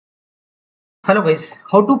Hello guys,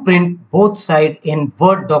 how to print both side in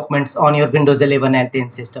Word documents on your Windows 11 and 10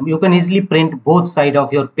 system. You can easily print both side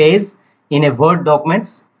of your page in a Word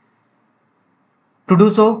documents. To do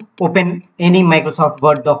so, open any Microsoft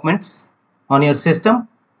Word documents on your system.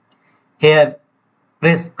 Here,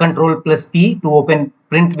 press Ctrl plus P to open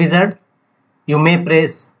Print Wizard. You may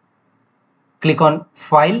click on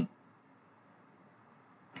File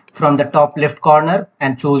from the top left corner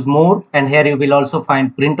and choose More, and here you will also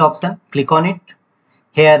find Print option. Click on it.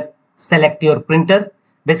 Here select your printer.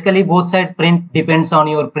 Basically both side print depends on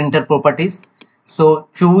your printer properties. So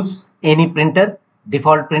choose any printer,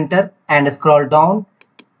 default printer, and scroll down.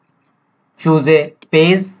 Choose a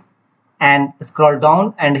page and scroll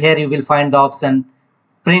down, and here you will find the option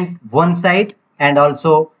print one side, and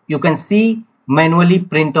also you can see manually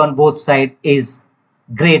print on both side is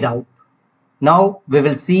grayed out. Now we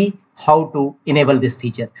will see how to enable this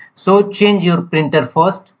feature. So change your printer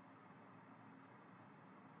first.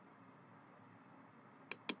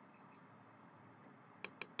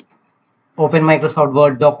 Open Microsoft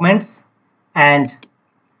Word documents and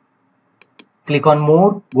click on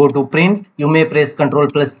More, go to Print. You may press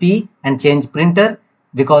Ctrl plus P and change printer,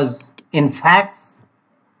 because in fax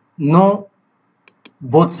no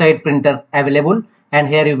both side printer available, and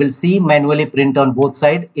here you will see manually print on both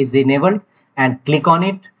side is enabled, and click on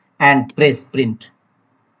it and press Print.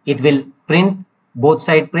 It will print both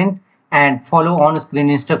side print, and follow on screen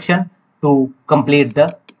instruction to complete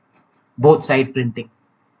the both side printing.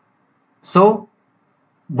 So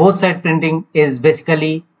both side printing is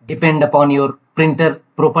basically depend upon your printer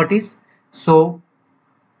properties. So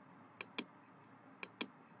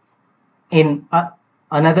in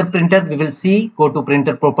another printer we will see, go to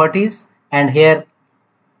printer properties, and here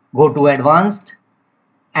go to advanced,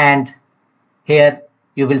 and here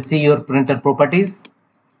you will see your printer properties,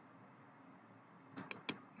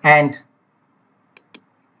 and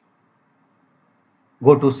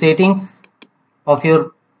go to settings of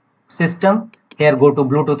your system. Here go to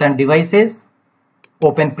Bluetooth and devices,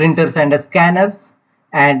 open printers and scanners,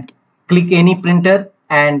 and click any printer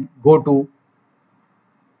and go to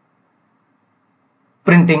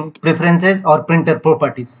printing preferences or printer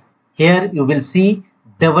properties. Here you will see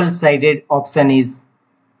double-sided option is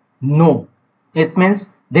no. It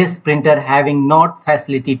means this printer having not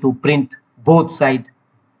facility to print both side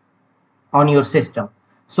on your system.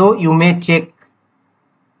 So you may check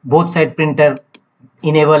both side printer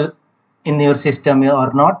enable in your system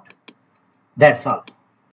or not. That's all.